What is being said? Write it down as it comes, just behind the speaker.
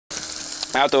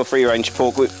Outdoor free range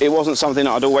pork, it wasn't something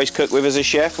that I'd always cook with as a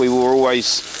chef. We were always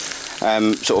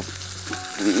sort of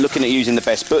looking at using the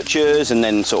best butchers and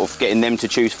then sort of getting them to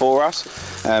choose for us.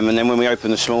 And then when we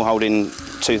opened the smallhold in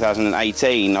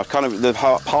 2018, the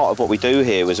part of what we do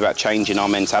here was about changing our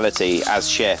mentality as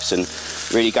chefs and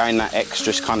really going that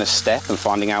extra kind of step and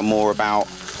finding out more about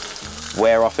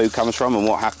where our food comes from and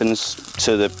what happens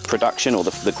to the production or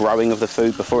the growing of the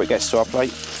food before it gets to our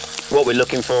plate. What we're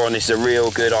looking for on this is a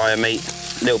real good eye of meat,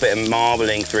 a little bit of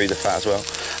marbling through the fat as well.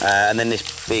 And then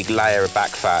this big layer of back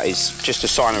fat is just a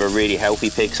sign of a really healthy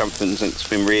pig, something that's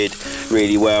been reared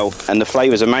really well. And the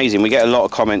flavour's amazing. We get a lot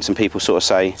of comments and people sort of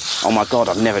say, oh my God,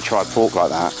 I've never tried pork like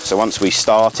that. So once we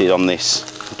started on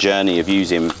this journey of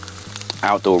using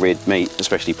outdoor reared meat,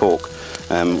 especially pork,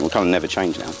 we'll kind of never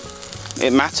change now.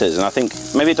 It matters, and I think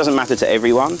maybe it doesn't matter to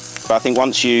everyone, but I think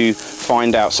once you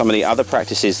find out some of the other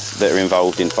practices that are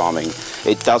involved in farming,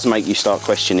 it does make you start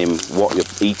questioning what you're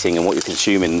eating and what you're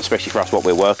consuming, and especially for us, what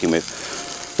we're working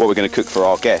with, what we're going to cook for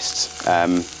our guests.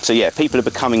 So yeah, people are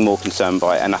becoming more concerned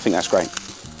by it, and I think that's great.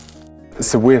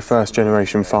 So we're first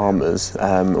generation farmers,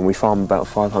 and we farm about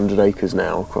 500 acres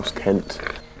now across Kent.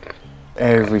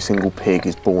 Every single pig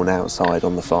is born outside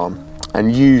on the farm.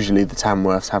 And usually the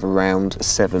Tamworths have around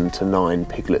 7 to 9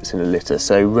 piglets in a litter,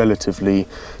 so relatively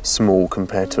small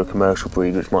compared to a commercial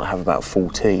breed which might have about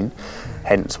 14,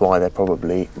 hence why they're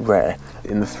probably rare.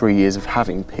 In the 3 years of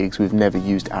having pigs, we've never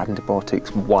used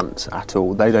antibiotics once at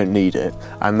all. They don't need it,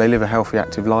 and they live a healthy,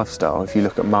 active lifestyle. If you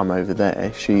look at Mum over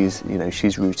there, she's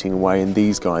rooting away, and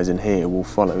these guys in here will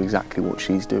follow exactly what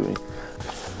she's doing.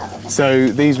 So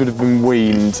these would have been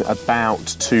weaned about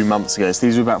 2 months ago, so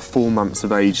these are about 4 months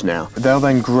of age now. They'll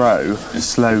then grow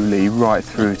slowly right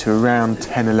through to around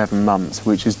 10-11 months,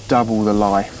 which is double the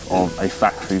life of a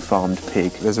factory farmed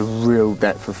pig. There's a real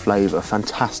depth of flavour,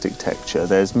 fantastic texture,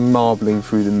 there's marbling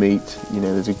through the meat,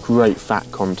 there's a great fat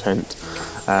content,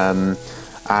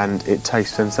 and it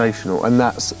tastes sensational, and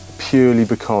that's purely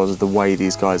because of the way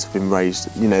these guys have been raised.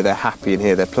 They're happy in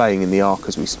here, they're playing in the ark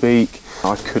as we speak.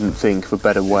 I couldn't think of a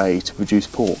better way to produce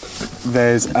pork.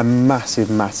 There's a massive,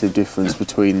 massive difference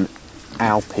between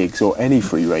our pigs or any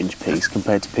free-range pigs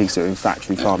compared to pigs that are in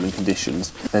factory farming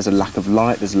conditions. There's a lack of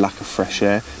light, there's a lack of fresh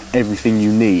air. Everything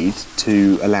you need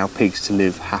to allow pigs to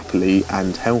live happily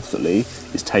and healthily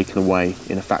is taken away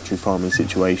in a factory farming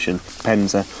situation.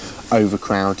 Pens are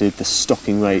overcrowded, the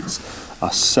stocking rates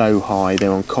are so high,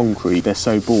 they're on concrete, they're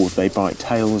so bored they bite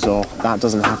tails off. That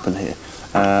doesn't happen here.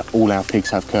 All our pigs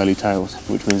have curly tails,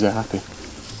 which means they're happy.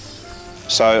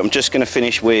 So I'm just going to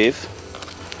finish with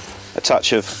a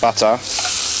touch of butter,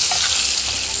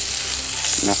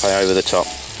 nappe over the top.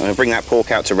 I'm going to bring that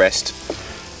pork out to rest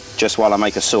just while I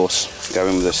make a sauce. Go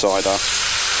in with the cider.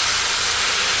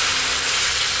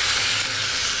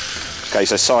 Okay,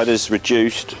 so cider's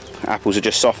reduced, apples are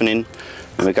just softening,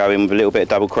 and we go in with a little bit of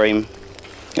double cream.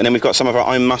 And then we've got some of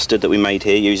our own mustard that we made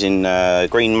here using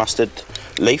green mustard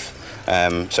leaf.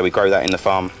 So we grow that in the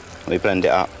farm, we blend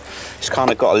it up. It's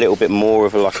kind of got a little bit more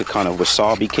of a kind of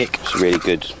wasabi kick. It's a really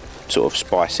good sort of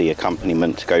spicy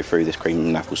accompaniment to go through this cream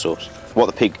and apple sauce. What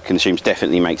the pig consumes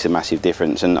definitely makes a massive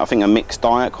difference, and I think a mixed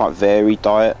diet, quite varied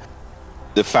diet.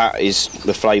 The fat is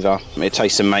the flavour, it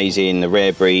tastes amazing, the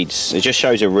rare breeds. It just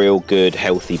shows a real good,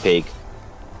 healthy pig.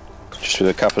 Just with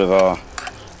a couple of our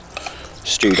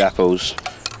stewed apples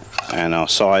and our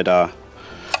cider,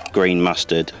 green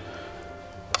mustard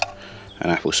and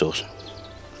apple sauce.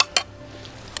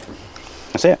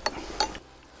 That's it.